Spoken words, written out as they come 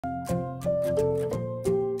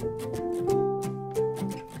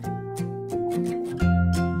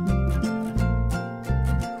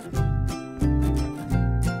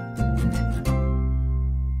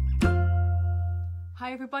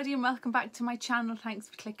Hi everybody and welcome back to my channel. Thanks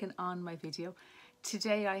for clicking on my video.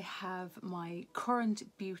 Today I have my current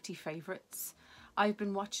beauty favourites. I've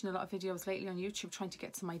been watching a lot of videos lately on YouTube trying to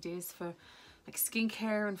get some ideas for like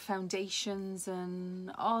skincare and foundations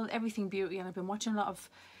and everything beauty, and I've been watching a lot of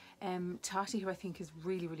Tati, who I think is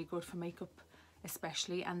really good for makeup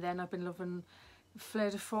especially, and then I've been loving Fleur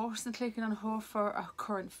de Force and clicking on her for our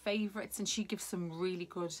current favourites, and she gives some really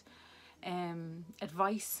good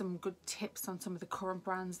advice, some good tips on some of the current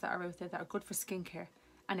brands that are out there that are good for skincare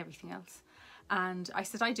and everything else. And I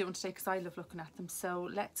said I do one today because I love looking at them. So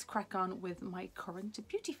let's crack on with my current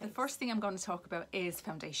beauty fave. The first thing I'm going to talk about is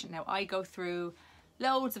foundation. Now I go through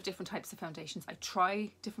loads of different types of foundations. I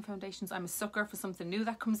try different foundations. I'm a sucker for something new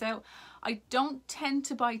that comes out. I don't tend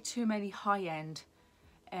to buy too many high-end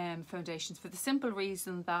foundations for the simple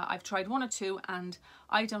reason that I've tried one or two and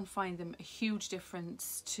I don't find them a huge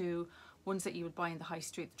difference to ones that you would buy in the high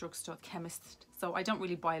street, the drugstore, the chemist. So I don't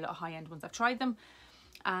really buy a lot of high-end ones. I've tried them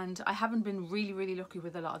and I haven't been really lucky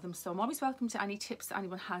with a lot of them. So I'm always welcome to any tips that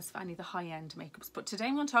anyone has for any of the high-end makeups. But today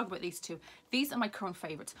I'm going to talk about these two. These are my current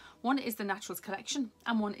favourites. One is the Naturals collection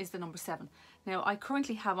and one is the number 7. Now I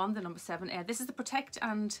currently have on the number 7. This is the Protect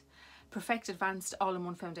and Perfect Advanced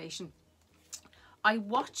All-in-One Foundation. I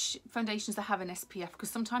watch foundations that have an SPF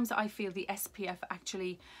because sometimes I feel the SPF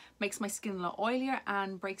actually makes my skin a lot oilier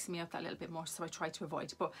and breaks me out that little bit more, so I try to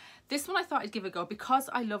avoid. But this one I thought I'd give it a go because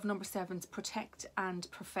I love number 7's Protect and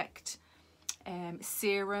Perfect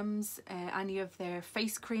serums, any of their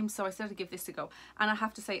face creams, so I said I'd give this a go. And I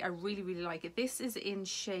have to say I really like it. This is in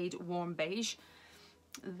shade Warm Beige.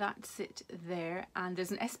 That's it there, and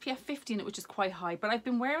there's an SPF 50 in it, which is quite high, but I've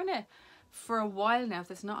been wearing it for a while now.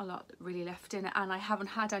 There's not a lot really left in it and I haven't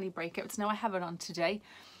had any breakouts. Now I have it on today.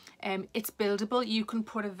 It's buildable. You can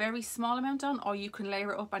put a very small amount on or you can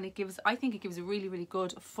layer it up, and it gives, I think it gives a really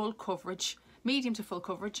good full coverage, medium to full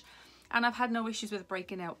coverage, and I've had no issues with it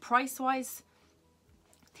breaking out. Price wise,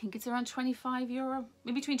 I think it's around €25,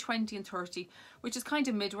 maybe between 20 and 30, which is kind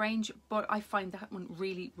of mid-range, but I find that one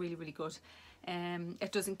really good.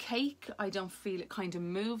 It doesn't cake. I don't feel it kind of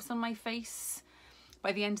moves on my face.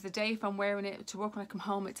 By the end of the day, if I'm wearing it to work when I come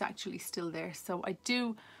home, it's actually still there. So I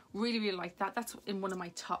do really like that. That's in one of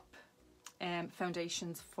my top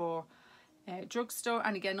foundations for drugstore.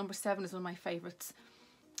 And again, number 7 is one of my favourites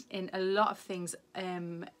in a lot of things.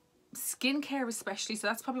 Skincare especially. So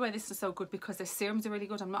that's probably why this is so good, because their serums are really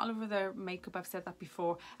good. I'm not all over their makeup. I've said that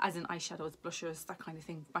before, as in eyeshadows, blushers, that kind of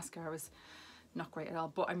thing. Mascaras, not great at all.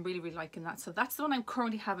 But I'm really liking that. So that's the one I'm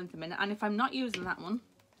currently having at the minute. And if I'm not using that one,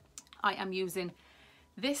 I am using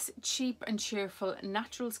this Cheap and Cheerful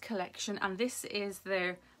Naturals collection, and this is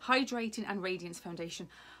their Hydrating and Radiance Foundation.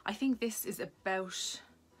 I think this is about,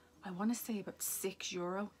 I want to say about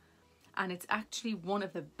 €6, and it's actually one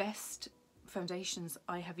of the best foundations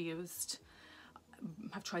I have used.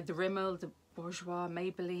 I've tried the Rimmel, the Bourjois,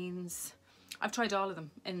 Maybellines. I've tried all of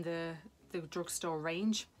them in the drugstore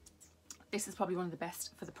range. This is probably one of the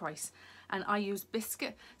best for the price. And I use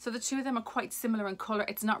Biscuit. So the two of them are quite similar in colour.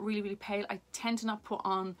 It's not really pale. I tend to not put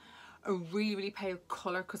on a really pale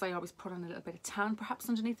colour because I always put on a little bit of tan, perhaps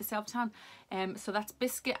underneath the self-tan. So that's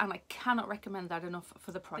Biscuit, and I cannot recommend that enough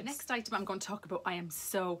for the price. The next item I'm going to talk about, I am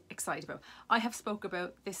so excited about. I have spoke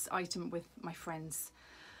about this item with my friends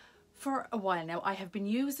for a while now. I have been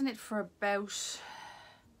using it for about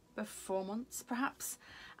 4 months perhaps,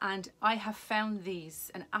 and I have found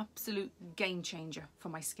these an absolute game changer for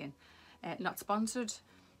my skin. Not sponsored,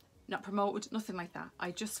 not promoted, nothing like that.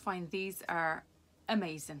 I just find these are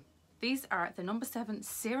amazing. These are the number 7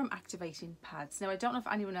 Serum Activating Pads. Now I don't know if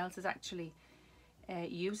anyone else has actually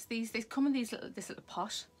used these. They come in this little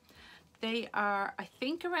pot. They are, I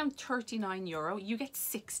think, around €39. You get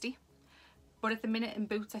 60. But at the minute in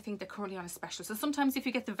Boots, I think they're currently on a special. So sometimes if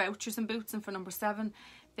you get the vouchers in Boots and for number 7,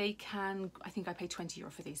 they can, I think I pay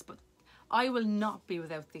 €20 for these, but I will not be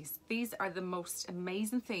without these. These are the most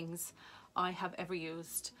amazing things I have ever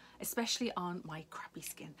used, especially on my crappy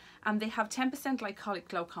skin. And they have 10% glycolic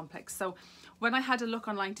glow complex. So when I had a look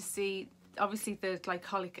online to see, obviously the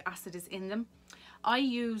glycolic acid is in them. I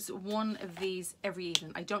use one of these every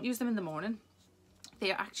evening. I don't use them in the morning.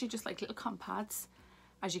 They are actually just like little cotton pads,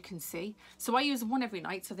 as you can see. So I use one every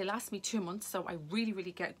night, so they last me 2 months, so I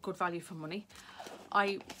really get good value for money.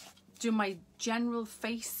 I do my general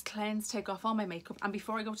face cleanse, take off all my makeup, and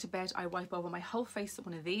before I go to bed I wipe over my whole face with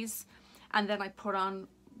one of these, and then I put on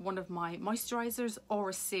one of my moisturizers or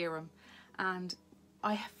a serum. And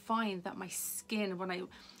I find that my skin, when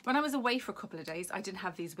I was away for a couple of days, I didn't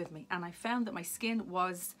have these with me, and I found that my skin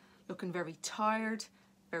was looking very tired,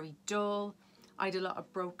 very dull. I had a lot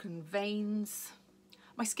of broken veins.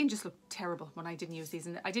 my skin just looked terrible when I didn't use these,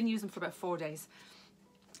 and I didn't use them for about 4 days.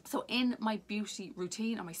 So in my beauty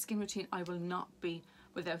routine or my skin routine, I will not be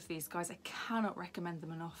without these, guys. I cannot recommend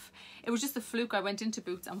them enough. It was just a fluke. I went into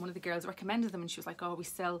Boots and one of the girls recommended them, and she was like, oh, we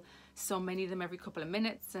sell so many of them every couple of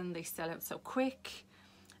minutes and they sell out so quick.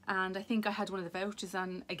 And I think I had one of the vouchers,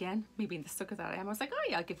 and again, me being the sucker that I am, I was like, oh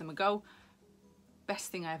yeah, I'll give them a go.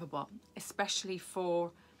 Best thing I ever bought, especially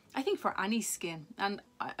for, I think, for any skin. And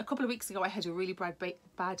a couple of weeks ago I had a really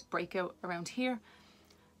bad breakout around here,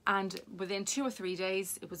 and within 2 or 3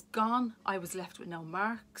 days it was gone. I was left with no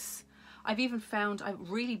marks. I've even found I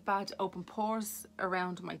have really bad open pores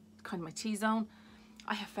around my my T-zone.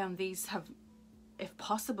 I have found these have, if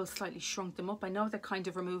possible, slightly shrunk them up. I know they're kind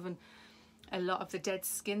of removing a lot of the dead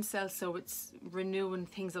skin cells, so it's renewing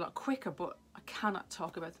things a lot quicker, but I cannot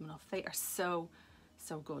talk about them enough. They are so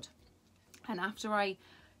good. And after I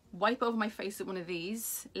wipe over my face with one of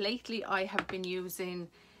these, lately I have been using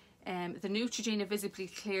the Neutrogena Visibly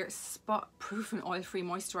Clear Spot Proof and Oil Free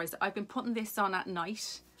Moisturizer. I've been putting this on at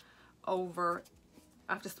night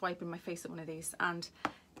after swiping my face with one of these, and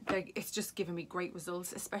it's just given me great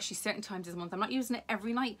results, especially certain times of the month. I'm not using it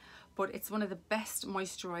every night, but it's one of the best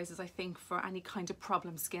moisturizers, I think, for any kind of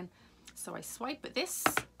problem skin. So I swipe this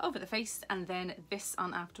over the face and then this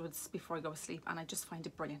on afterwards before I go to sleep, and I just find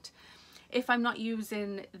it brilliant. If I'm not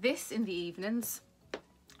using this in the evenings,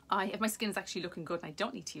 if my skin is actually looking good and I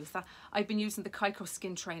don't need to use that, I've been using the Cant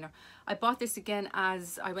Skin Trainer. I bought this again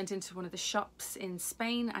as I went into one of the shops in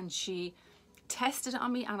Spain, and she tested it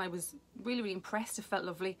on me and I was really impressed. It felt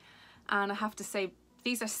lovely, and I have to say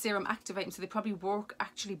these are serum activating, so they probably work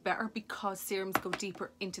actually better because serums go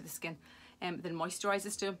deeper into the skin than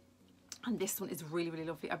moisturizers do. And this one is really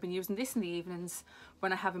lovely. I've been using this in the evenings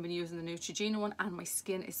when I haven't been using the Neutrogena one, and my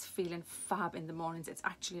skin is feeling fab in the mornings. It's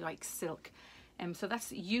actually like silk. So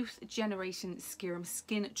that's Youth Generation Serum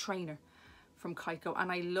Skin Trainer from Cant,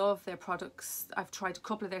 and I love their products. I've tried a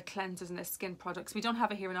couple of their cleansers and their skin products. We don't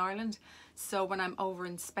have it here in Ireland, so when I'm over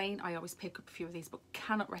in Spain I always pick up a few of these, but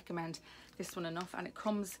cannot recommend this one enough. And it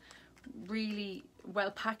comes really well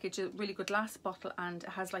packaged, a really good glass bottle, and it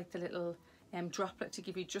has like the little droplet to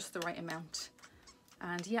give you just the right amount.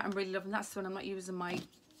 And yeah, I'm really loving that. So when I'm not using my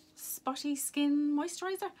spotty skin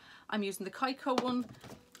moisturizer, I'm using the Cant one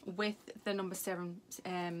with the number 7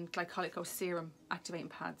 glycolic serum activating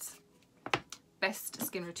pads. Best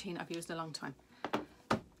skin routine I've used in a long time.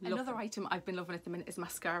 Another item I've been loving at the minute is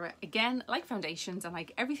mascara. Again, like foundations and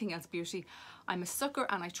like everything else beauty, I'm a sucker,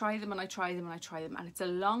 and I try them and I try them and I try them, and it's a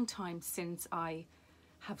long time since I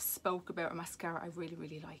have spoke about a mascara I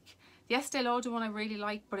really like. The Estee Lauder one I really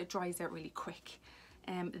like, but it dries out really quick.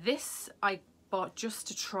 This I bought just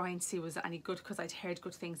to try and see was it any good, because I'd heard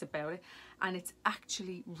good things about it, and it's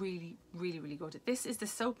actually really good. This is the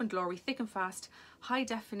Soap and Glory Thick and Fast High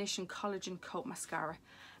Definition Collagen Coat Mascara,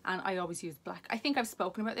 and I always use black. I think I've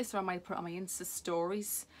spoken about this, or I might put it on my Insta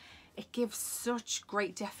stories. It gives such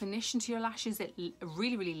great definition to your lashes. It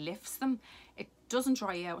really lifts them. It doesn't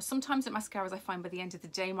dry out. Sometimes at mascaras I find by the end of the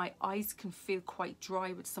day my eyes can feel quite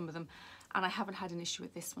dry with some of them, and I haven't had an issue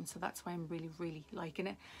with this one, so that's why I'm really liking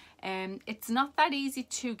it. It's not that easy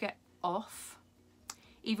to get off,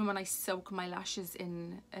 even when I soak my lashes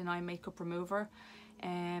in an eye makeup remover.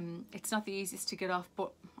 It's not the easiest to get off,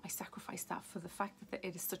 but I sacrifice that for the fact that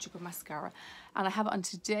it is such a good mascara. And I have it on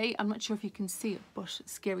today. I'm not sure if you can see it, but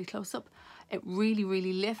scary close up. It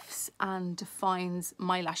really lifts and defines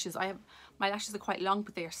my lashes. My lashes are quite long,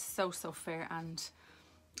 but they are so fair, and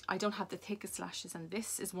I don't have the thickest lashes, and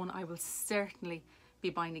this is one I will certainly be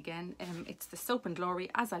buying again. It's the Soap and Glory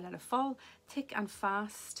As I Let It Fall Thick and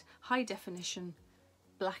Fast High Definition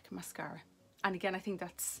Black Mascara, and again I think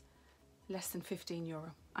that's less than €15,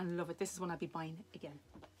 and love it. This is one I'll be buying again.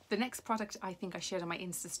 The next product I think I shared on my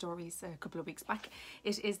Insta stories a couple of weeks back.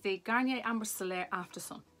 It is the Garnier Amber Solaire After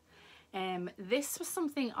Sun. This was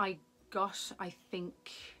something I got, I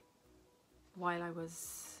think, while I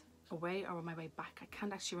was away or on my way back. I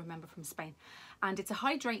can't actually remember, from Spain. And it's a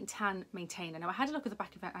hydrating tan maintainer. Now I had a look at the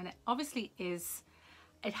back of it, and it obviously is,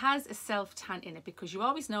 it has a self tan in it, because you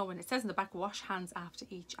always know when it says in the back, wash hands after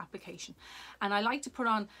each application. And I like to put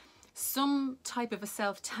on some type of a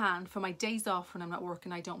self tan for my days off when I'm not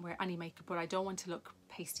working. I don't wear any makeup, but I don't want to look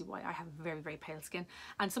pasty white. I have very pale skin,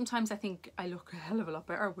 and sometimes I think I look a hell of a lot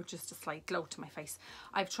better with just a slight glow to my face.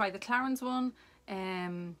 I've tried the Clarins one.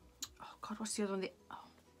 Oh god, what's the other one?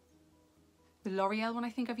 The L'Oreal one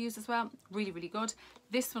I think I've used as well. Really good.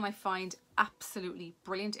 This one I find absolutely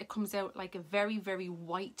brilliant. It comes out like a very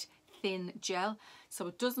white thin gel, so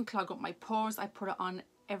it doesn't clog up my pores. I put it on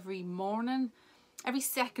every morning, every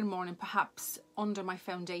second morning perhaps, under my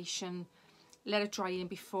foundation let it dry in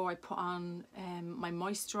before I put on my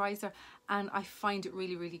moisturiser, and I find it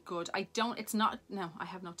really, really good. It's not, no, I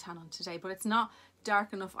have no tan on today, but it's not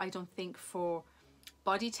dark enough, I don't think, for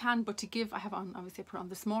body tan, but to give, I have on, obviously I put it on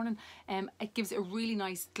this morning, it gives a really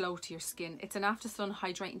nice glow to your skin. It's an after sun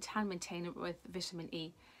hydrating tan maintainer with vitamin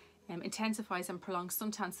E. Intensifies and prolongs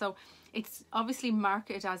suntan. So it's obviously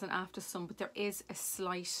marketed as an after sun, but there is a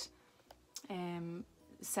slight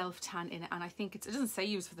self tan in it, and I think it doesn't say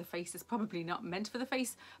use for the face, it's probably not meant for the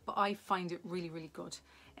face, but I find it really, really good,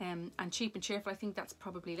 and cheap and cheerful. I think that's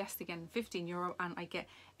probably less, again, €15, and I get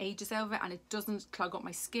ages out of it, and it doesn't clog up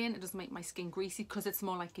my skin, it doesn't make my skin greasy because it's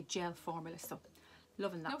more like a gel formula. So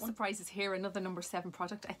loving that. No surprises here, another number 7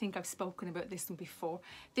 product. I think I've spoken about this one before.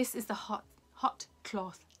 This is the hot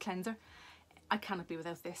cloth cleanser. I cannot be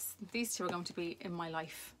without this. These two are going to be in my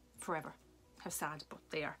life forever. How sad, but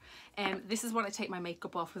they are. This is what I take my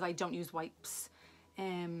makeup off with. I don't use wipes.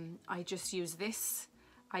 I just use this.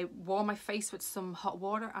 I warm my face with some hot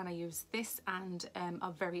water, and I use this and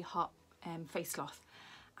a very hot face cloth,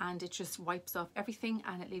 and it just wipes off everything,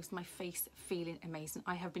 and it leaves my face feeling amazing.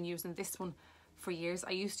 I have been using this one for years.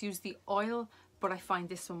 I used to use the oil, but I find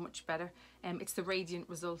this one much better. It's the Radiant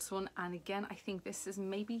Results one, and again, I think this is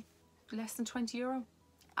maybe less than €20.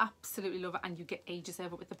 Absolutely love it, and you get ages out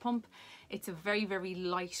of it with the pump. It's a very, very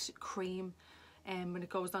light cream, and when it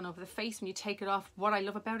goes on over the face, when you take it off, what I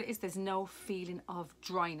love about it is there's no feeling of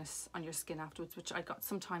dryness on your skin afterwards, which I got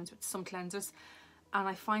sometimes with some cleansers, and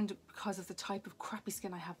I find because of the type of crappy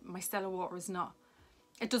skin I have, micellar water is not,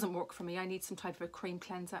 it doesn't work for me. I need some type of a cream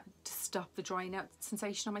cleanser to stop the drying out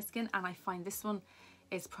sensation on my skin, and I find this one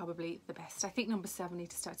is probably the best. I think number 7 need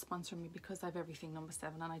to start sponsoring me because I have everything number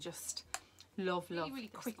 7, and I just love really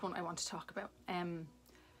quick one I want to talk about.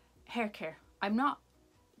 Hair care. I'm not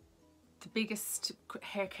the biggest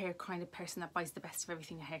hair care kind of person that buys the best of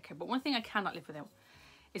everything in hair care, but one thing I cannot live without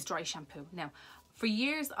is dry shampoo. Now, for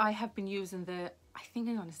years I have been using the, I think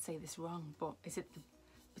I'm going to say this wrong, but is it the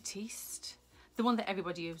Batiste? The one that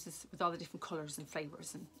everybody uses with all the different colours and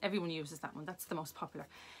flavours, and everyone uses that one. That's the most popular.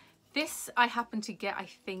 This I happened to get, I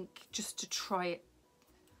think, just to try it.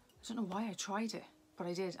 I don't know why I tried it, but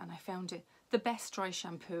I did, and I found it the best dry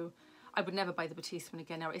shampoo. I would never buy the Batiste one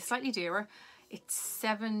again. Now, it's slightly dearer. It's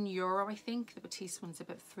 €7, I think. The Batiste one's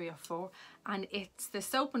about 3 or 4. And it's the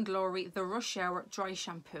Soap and Glory, the Rush Hour Dry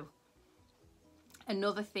Shampoo.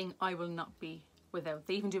 Another thing I will not be without.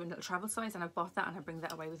 They even do it in little travel size, and I've bought that, and I bring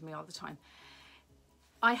that away with me all the time.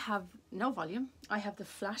 I have no volume. I have the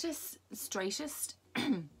flattest, straightest,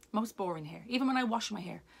 most boring hair. Even when I wash my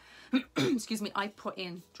hair, excuse me, I put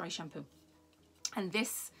in dry shampoo. And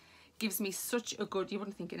this gives me such a good, you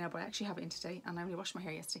wouldn't think it now, but I actually have it in today, and I only washed my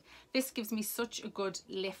hair yesterday. This gives me such a good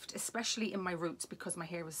lift, especially in my roots, because my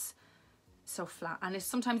hair was so flat. And it's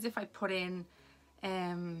sometimes if I put in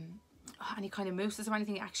any kind of mousses or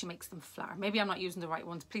anything, it actually makes them flatter. Maybe I'm not using the right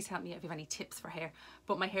ones. Please help me if you have any tips for hair.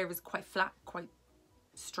 But my hair was quite flat, quite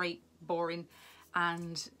straight, boring,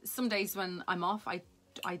 and some days when I'm off, I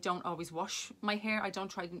don't always wash my hair. I don't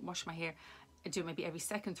try to wash my hair. I do maybe every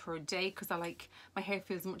second for a day, because I like, my hair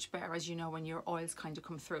feels much better, as you know, when your oils kind of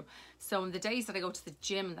come through. So on the days that I go to the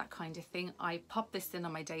gym and that kind of thing, I pop this in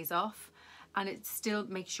on my days off, and it still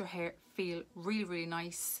makes your hair feel really, really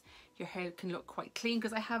nice. Your hair can look quite clean,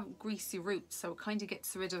 because I have greasy roots, so it kind of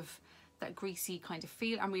gets rid of that greasy kind of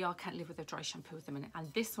feel, and we all can't live with a dry shampoo at the minute.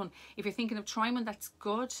 And this one, if you're thinking of trying one that's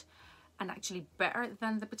good and actually better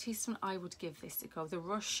than the Batiste one, I would give this a go. The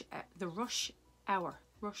Rush Hour.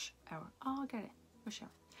 Oh, I get it. Rush Hour.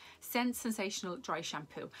 Sensational dry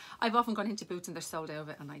shampoo. I've often gone into Boots and they're sold out of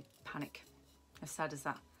it, and I panic. As sad as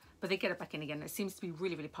that. But they get it back in again. It seems to be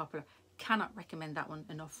really, really popular. Cannot recommend that one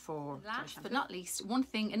enough for dry shampoo. But not least,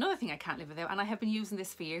 another thing I can't live without, and I have been using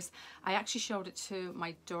this for years. I actually showed it to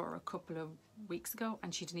my daughter a couple of weeks ago,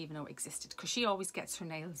 and she didn't even know it existed, because she always gets her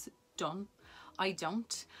nails done. I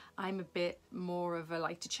don't. I'm a bit more of a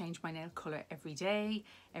like to change my nail colour every day,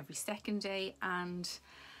 every second day, and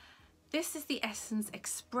this is the Essence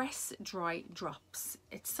Express Dry Drops.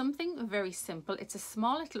 It's something very simple. It's a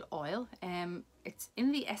small little oil. It's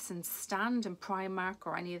in the Essence stand in Primark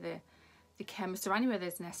or any of the chemist or anywhere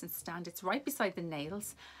there's an Essence stand. It's right beside the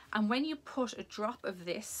nails, and when you put a drop of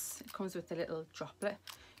this, it comes with a little droplet.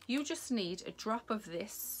 You just need a drop of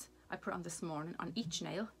this. I put it on this morning on each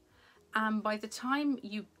nail, and by the time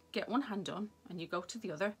you get one hand done and you go to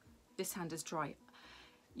the other, this hand is dry.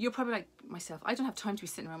 You're probably like myself, I don't have time to be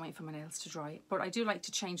sitting around waiting for my nails to dry, but I do like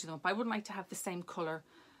to change them up. I wouldn't like to have the same colour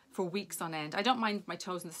for weeks on end. I don't mind my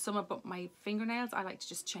toes in the summer, but my fingernails, I like to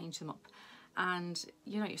just change them up. and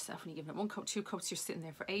you know yourself, when you give it 1 coat, 2 coats, you're sitting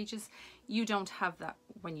there for ages. You don't have that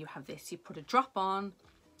when you have this. You put a drop on,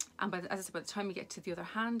 and as I said, by the time you get to the other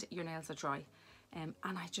hand, your nails are dry. And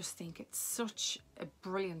I just think it's such a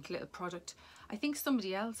brilliant little product. I think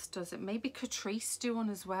somebody else does it, maybe Catrice do one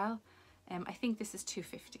as well. I think this is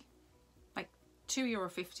 £2.50, like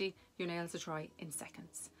 €2.50. Your nails are dry in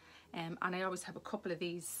seconds. And I always have a couple of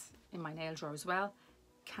these in my nail drawer as well.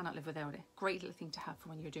 Cannot live without it. Great little thing to have for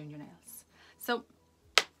when you're doing your nails. So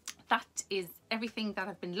that is everything that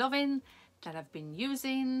I've been loving, that I've been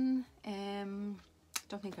using.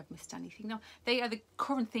 Don't think I've missed anything. No, they are the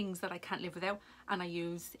current things that I can't live without and I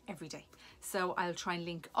use every day. So I'll try and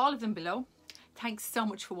link all of them below. Thanks so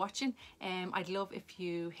much for watching. I'd love if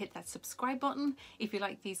you hit that subscribe button. If you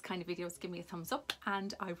like these kind of videos, give me a thumbs up,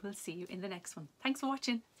 and I will see you in the next one. Thanks for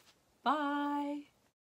watching. Bye.